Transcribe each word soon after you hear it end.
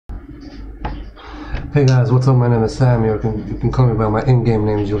Hey guys, what's up? My name is Sam. You can call me by my in-game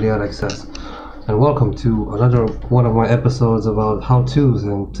name, Juliet XS. And welcome to another one of my episodes about how-tos.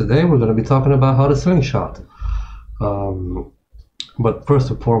 And today we're going to be talking about how to slingshot. But first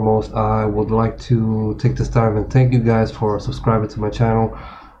and foremost, I would like to take this time and thank you guys for subscribing to my channel.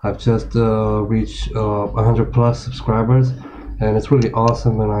 I've just reached 100 plus subscribers, and it's really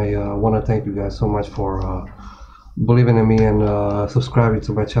awesome. And I want to thank you guys so much for believing in me and subscribing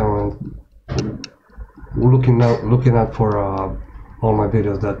to my channel and looking out for all my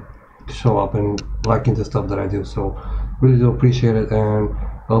videos that show up and liking the stuff that I do. So really do appreciate it, and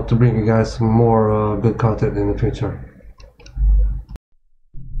I hope to bring you guys some more good content in the future.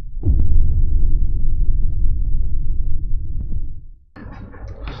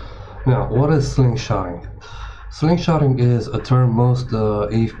 Now, what is slingshotting? Slingshotting is a term most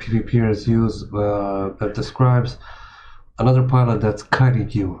EvE PvPers use that describes another pilot that's kiting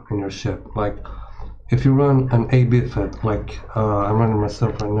you in your ship. Like, if you run an EvE fit, like I'm running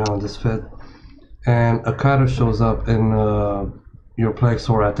myself right now in this fit, and a kiter shows up in your place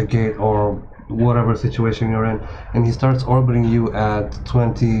or at the gate or whatever situation you're in, and he starts orbiting you at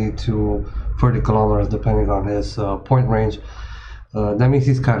 20 to 30 kilometers depending on his point range, that means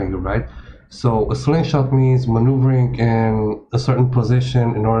he's kiting you, right? So a slingshot means maneuvering in a certain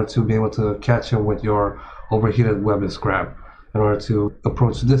position in order to be able to catch him with your overheated weapons grab, in order to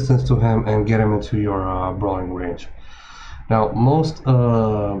approach distance to him and get him into your brawling range. Now, most,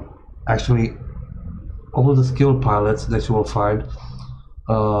 actually, all the skilled pilots that you will find,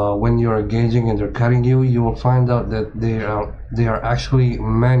 when you're engaging and they're cutting you, you will find out that they are actually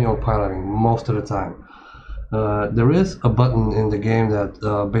manual piloting most of the time. There is a button in the game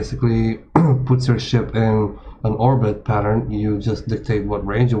that basically puts your ship in an orbit pattern. You just dictate what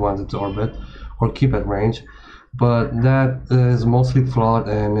range you want it to orbit or keep at range. But that is mostly flawed,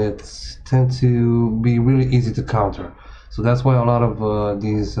 and it tends to be really easy to counter. So that's why a lot of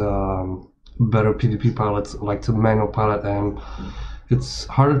these better PvP pilots like to manual pilot, and it's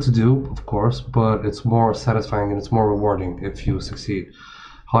harder to do, of course, but it's more satisfying and it's more rewarding if you succeed.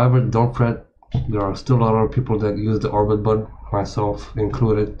 However, don't fret, there are still a lot of people that use the orbit button, myself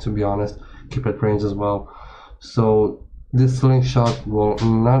included, to be honest, keep at range as well. So this slingshot will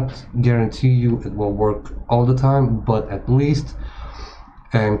not guarantee you it will work all the time, but at least,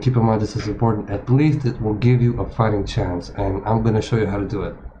 and keep in mind this is important, at least it will give you a fighting chance, and I'm going to show you how to do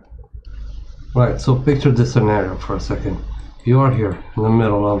it. Right, so picture this scenario for a second. You are here in the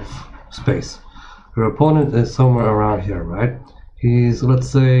middle of space. Your opponent is somewhere around here, right? He's, let's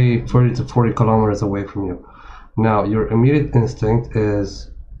say, 30 to 40 kilometers away from you. Now, your immediate instinct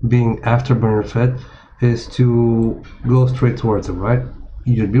is, being afterburner fed, is to go straight towards him, right?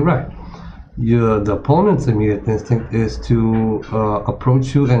 You'd be right. The opponent's immediate instinct is to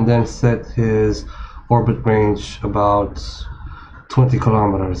approach you and then set his orbit range about 20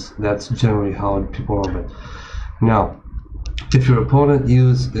 kilometers. That's generally how people orbit. Now, if your opponent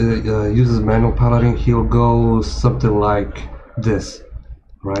uses manual piloting, he'll go something like this,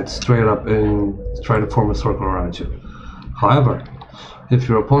 right? Straight up and try to form a circle around you. However, if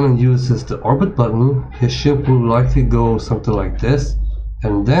your opponent uses the orbit button, his ship will likely go something like this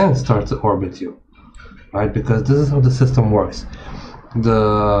and then start to orbit you, right? Because this is how the system works.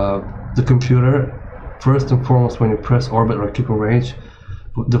 The computer, first and foremost, when you press orbit or keep a range,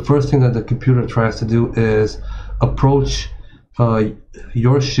 the first thing that the computer tries to do is approach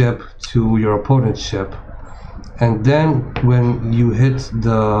your ship to your opponent's ship, and then when you hit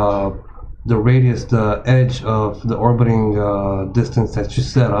the radius, the edge of the orbiting distance that you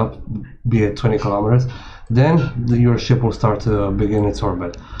set up, be it 20 kilometers, then your ship will start to begin its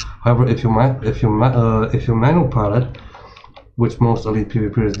orbit. However, if you manual pilot, which most elite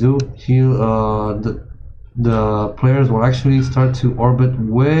PvPers do, the players will actually start to orbit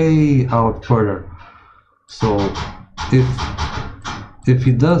way out further. So if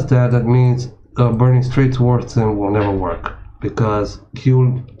he does that, that means burning straight towards him will never work, because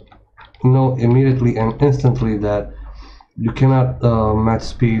he'll know immediately and instantly that you cannot match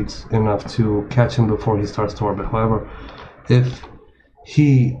speeds enough to catch him before he starts to orbit. However, if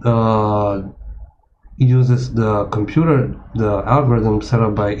he uses the computer, the algorithm set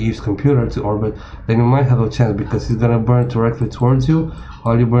up by EvE's computer to orbit, then you might have a chance, because he's gonna burn directly towards you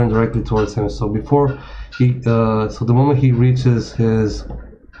while you burn directly towards him. So before he, so the moment he reaches his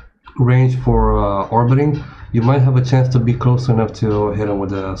range for orbiting, you might have a chance to be close enough to hit him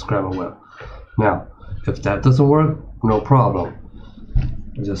with a scramble web. Now, if that doesn't work, no problem.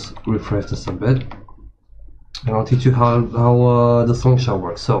 Just refresh this a bit, and I'll teach you how the slingshot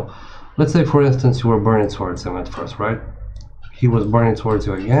works. So, let's say, for instance, you were burning towards him at first, right? he was burning towards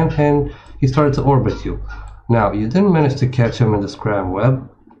you again, and he started to orbit you. Now, you didn't manage to catch him in the scram web.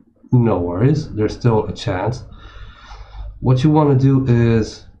 No worries, there's still a chance. What you want to do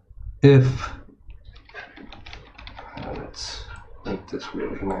is, if let's make this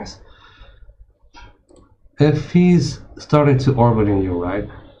really nice. If he's starting to orbiting you, right,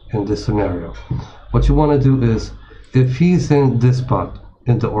 in this scenario, what you want to do is, if he's in this spot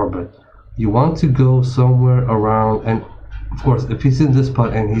in the orbit, you want to go somewhere around, and of course if he's in this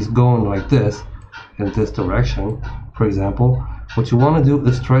spot and he's going like this in this direction, for example, what you want to do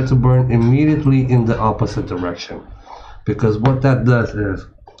is try to burn immediately in the opposite direction, because what that does is,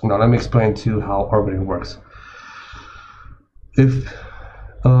 now let me explain to you how orbiting works. If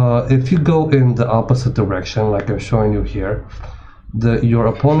you go in the opposite direction like I'm showing you here, your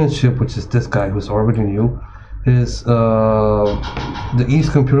opponent's ship, which is this guy who's orbiting you, is the EveE's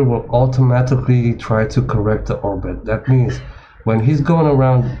computer will automatically try to correct the orbit. That means when he's going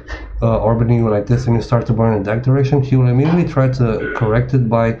around orbiting you like this and you start to burn in that direction, he will immediately try to correct it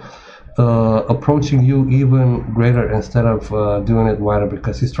by approaching you even greater instead of doing it wider,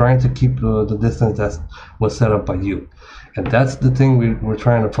 because he's trying to keep the distance that was set up by you. And that's the thing we're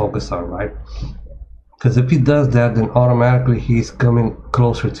trying to focus on, right? Because if he does that, then automatically he's coming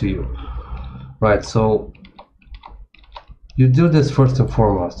closer to you, right? So you do this first and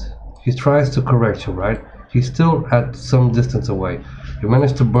foremost. He tries to correct you, right? He's still at some distance away. You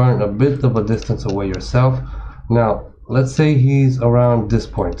managed to burn a bit of a distance away yourself. Now, let's say he's around this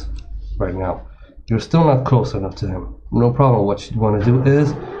point right now. You're still not close enough to him. No problem. What you want to do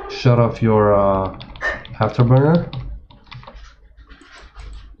is shut off your afterburner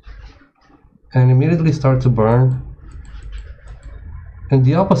and immediately start to burn in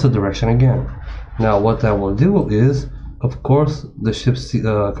the opposite direction again. Now, what that will do is, of course, the ship's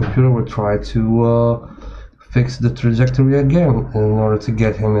computer will try to fix the trajectory again in order to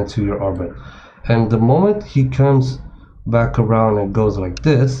get him into your orbit. And the moment he comes back around and goes like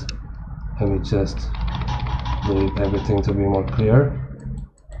this, let me just delete everything to be more clear.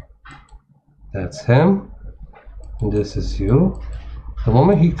 That's him, and this is you. The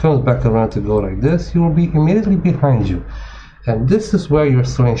moment he comes back around to go like this, he will be immediately behind you. And this is where your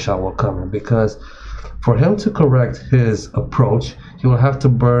slingshot will come in, because for him to correct his approach, he will have to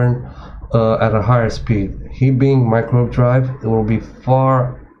burn at a higher speed. He being microwave drive, it will be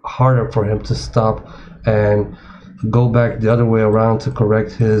far harder for him to stop and go back the other way around to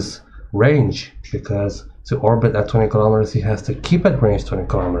correct his range, because to orbit at 20 kilometers, he has to keep at range 20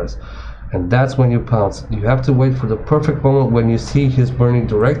 kilometers. And that's when you pounce. You have to wait for the perfect moment when you see his burning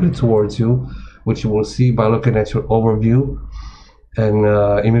directly towards you, which you will see by looking at your overview and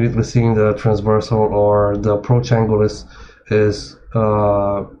immediately seeing the transversal or the approach angle is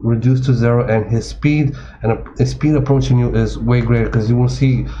reduced to 0, and his speed approaching you is way greater, because you will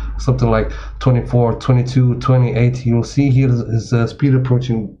see something like 24, 22, 28. You will see here his speed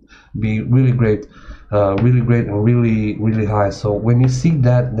approaching be really great, and really high. So when you see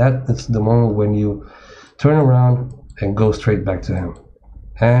that, that is the moment when you turn around and go straight back to him.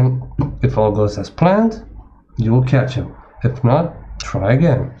 And if all goes as planned, you will catch him. If not, try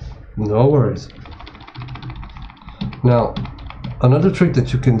again. No worries. Now, another trick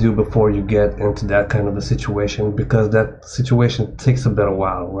that you can do before you get into that kind of a situation, because that situation takes a bit of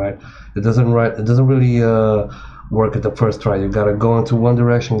while, right? It doesn't really work at the first try. You gotta go into one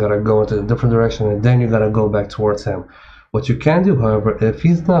direction, gotta go into a different direction, and then you gotta go back towards him. What you can do, however, if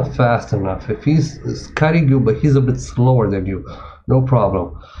he's not fast enough, if he's cutting you but he's a bit slower than you, no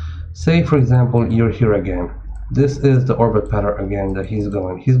problem. Say, for example, you're here again. This is the orbit pattern again that he's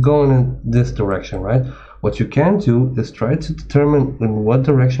going. He's going in this direction, right? What you can do is try to determine in what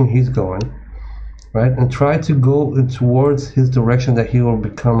direction he's going, right? And try to go towards his direction that he will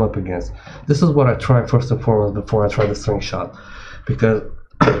come up against. This is what I try first and foremost before I try the slingshot, because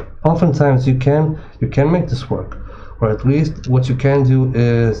oftentimes you can make this work. Or at least what you can do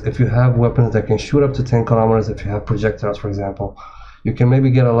is, if you have weapons that can shoot up to 10 kilometers, if you have projectiles, for example, you can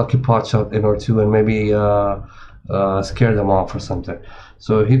maybe get a lucky pot shot in or two and maybe scare them off or something.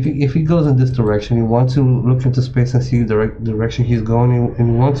 So if he goes in this direction, you want to look into space and see the direction he's going, and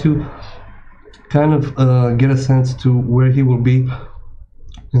you want to kind of get a sense to where he will be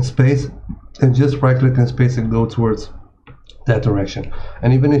in space, and just right click in space and go towards that direction.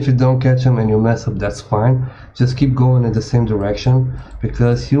 And even if you don't catch him and you mess up, that's fine. Just keep going in the same direction,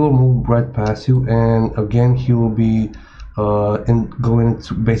 because he will move right past you, and again he will be going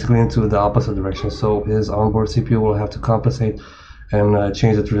basically into the opposite direction. So his onboard CPU will have to compensate and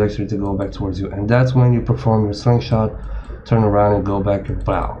change the trajectory to go back towards you. And that's when you perform your slingshot, turn around and go back, and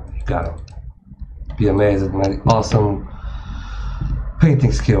wow, you got him. Be amazed at my awesome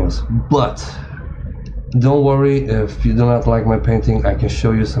painting skills. But don't worry, if you do not like my painting, I can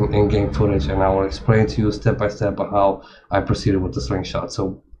show you some in-game footage and I will explain to you step by step how I proceeded with the slingshot.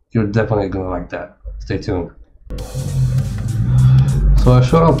 So you're definitely gonna like that. Stay tuned. So I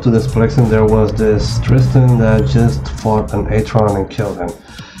showed up to this place and there was this Tristan that just fought an Atron and killed him.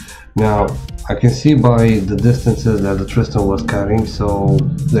 Now I can see by the distances that the Tristan was cutting, so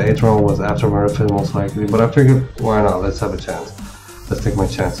the Atron was after Murphy most likely, but I figured why not, let's have a chance. Let's take my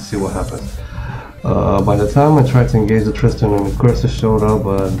chance to see what happens. By the time I tried to engage the Tristan and the cursor showed up,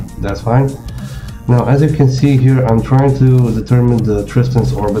 but that's fine. Now as you can see here, I'm trying to determine the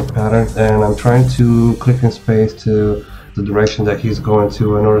Tristan's orbit pattern and I'm trying to click in space to the direction that he's going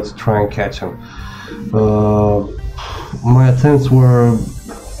to in order to try and catch him. My attempts were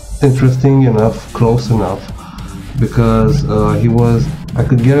interesting enough, close enough, because I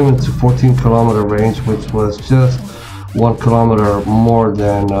could get him into 14 kilometer range, which was just 1 kilometer more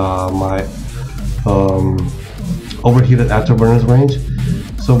than my overheated afterburners range.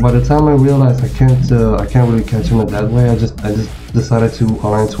 So by the time I realized I can't really catch him in that way, I just decided to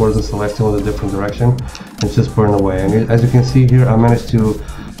align towards the Celestial in a different direction and just burn away. And as you can see here, I managed to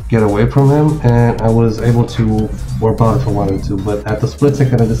get away from him and I was able to warp out if I wanted to. But at the split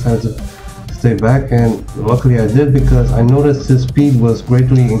second, I decided to stay back, and luckily I did, because I noticed his speed was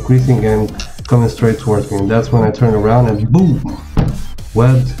greatly increasing and coming straight towards me. And that's when I turned around and boom,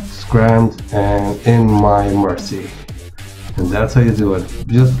 webbed, scrammed, and in my mercy. And that's how you do it.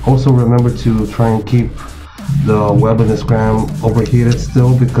 Just also remember to try and keep the web and the scram overheated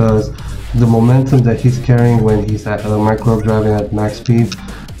still, because the momentum that he's carrying when he's at micro driving at max speed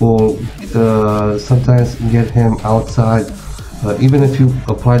will sometimes get him outside. Even if you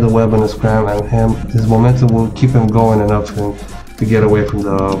apply the web and the scram and his momentum will keep him going enough to get away from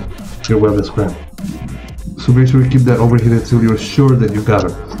your web and scram. So make sure you keep that overheated till you're sure that you got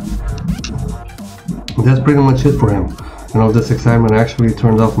it. That's pretty much it for him. You know, this excitement actually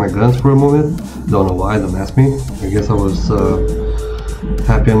turned off my guns for a moment. Don't know why, don't ask me. I guess I was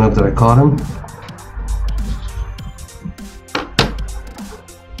happy enough that I caught him.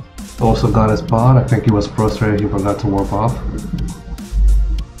 Also got his spot. I think he was frustrated he forgot to warp off.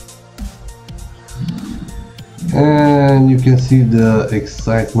 And you can see the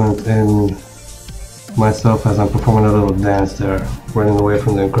excitement in myself as I'm performing a little dance there, running away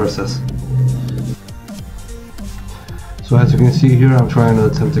from the incursus. So as you can see here, I'm trying to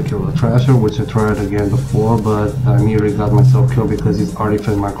attempt to kill the Trasher, which I tried again before, but I nearly got myself killed because he's already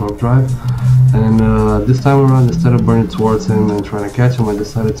fed my cloak drive. And this time around, instead of burning towards him and trying to catch him, I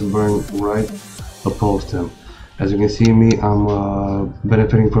decided to burn right opposed to him. As you can see me, I'm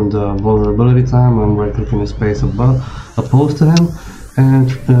benefiting from the vulnerability time. I'm right clicking the space above, opposed to him, and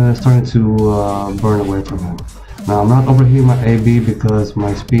starting to burn away from him. Now I'm not overheating my AB because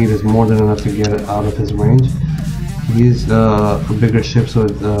my speed is more than enough to get it out of his range. He's a bigger ship, so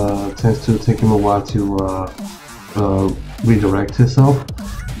it tends to take him a while to redirect himself.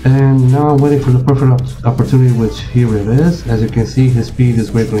 And now I'm waiting for the perfect opportunity, which here it is. As you can see, his speed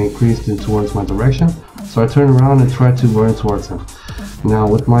is greatly increased in towards my direction. So I turn around and try to burn towards him. Now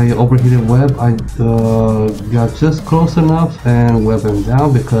with my overheated web, I got just close enough and web him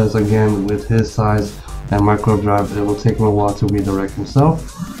down, because again, with his size and micro drive, it will take him a while to redirect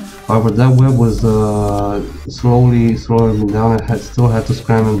himself. However, that web was slowly slowing him down. I still had to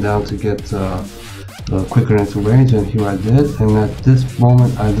scram him down to get quicker into range, and here I did. And at this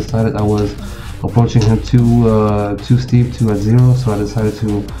moment, I decided I was approaching him too steep to at zero, so I decided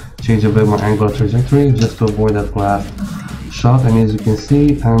to change a bit my angular trajectory just to avoid that last shot. And as you can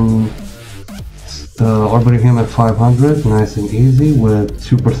see, I'm orbiting him at 500, nice and easy, with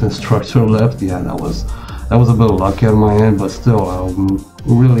 2% structure left. Yeah, that was a bit lucky on my end, but still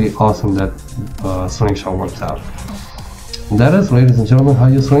really awesome that slingshot worked out. And that is, ladies and gentlemen, how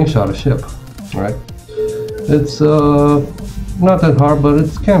you slingshot a ship. Right? It's not that hard, but it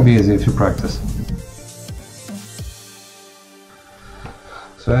can be easy if you practice.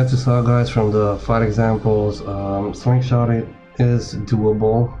 So as you saw, guys, from the fight examples, slingshotting is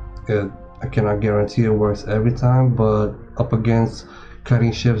doable. I cannot guarantee it works every time, but up against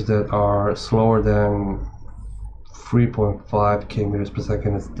cutting ships that are slower than 3.5 kilometers per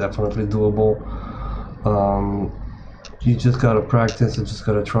second, it's definitely doable. You just gotta practice, you just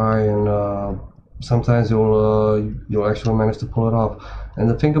gotta try, and sometimes you'll actually manage to pull it off. And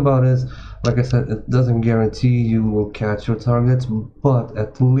the thing about it is, like I said, it doesn't guarantee you will catch your targets, but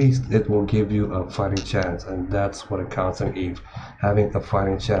at least it will give you a fighting chance, and that's what it counts in EvE, having a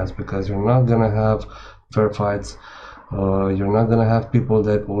fighting chance, because you're not gonna have fair fights. You're not gonna have people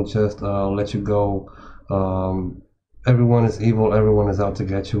that will just let you go everyone is evil, everyone is out to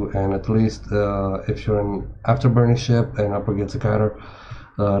get you, and at least if you're an afterburning ship and up against a cutter,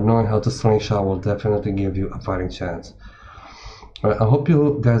 knowing how to slingshot will definitely give you a fighting chance. Alright, I hope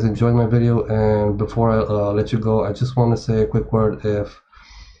you guys enjoyed my video, and before I let you go, I just want to say a quick word. If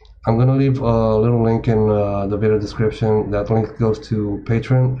I'm gonna leave a little link in the video description. That link goes to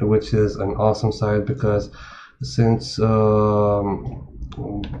Patreon, which is an awesome site, because since by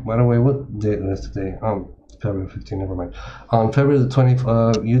the way, what date is today? February 15, never mind. On February the 20th,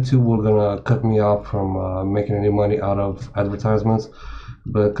 YouTube will gonna cut me off from making any money out of advertisements,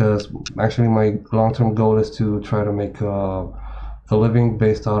 because actually my long-term goal is to try to make a living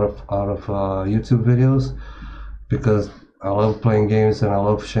based out of YouTube videos, because I love playing games and I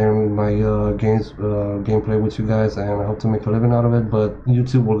love sharing my gameplay with you guys, and I hope to make a living out of it. But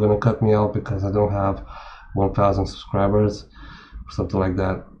YouTube will gonna cut me out because I don't have 1,000 subscribers or something like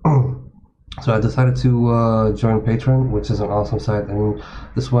that. So I decided to join Patreon, which is an awesome site, and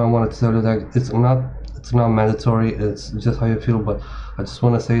this is why I wanted to tell you that it's not mandatory. It's just how you feel. But I just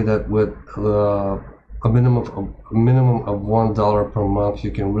want to say that with a minimum of $1 per month,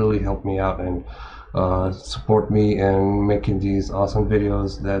 you can really help me out and support me and making these awesome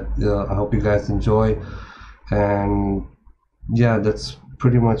videos that I hope you guys enjoy. And yeah, that's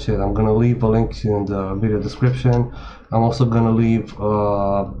pretty much it. I'm gonna leave a link in the video description. I'm also gonna leave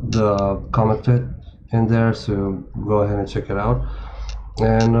the Comet fit in there, so go ahead and check it out.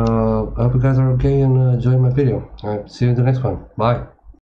 And I hope you guys are okay and enjoying my video. Alright, see you in the next one. Bye.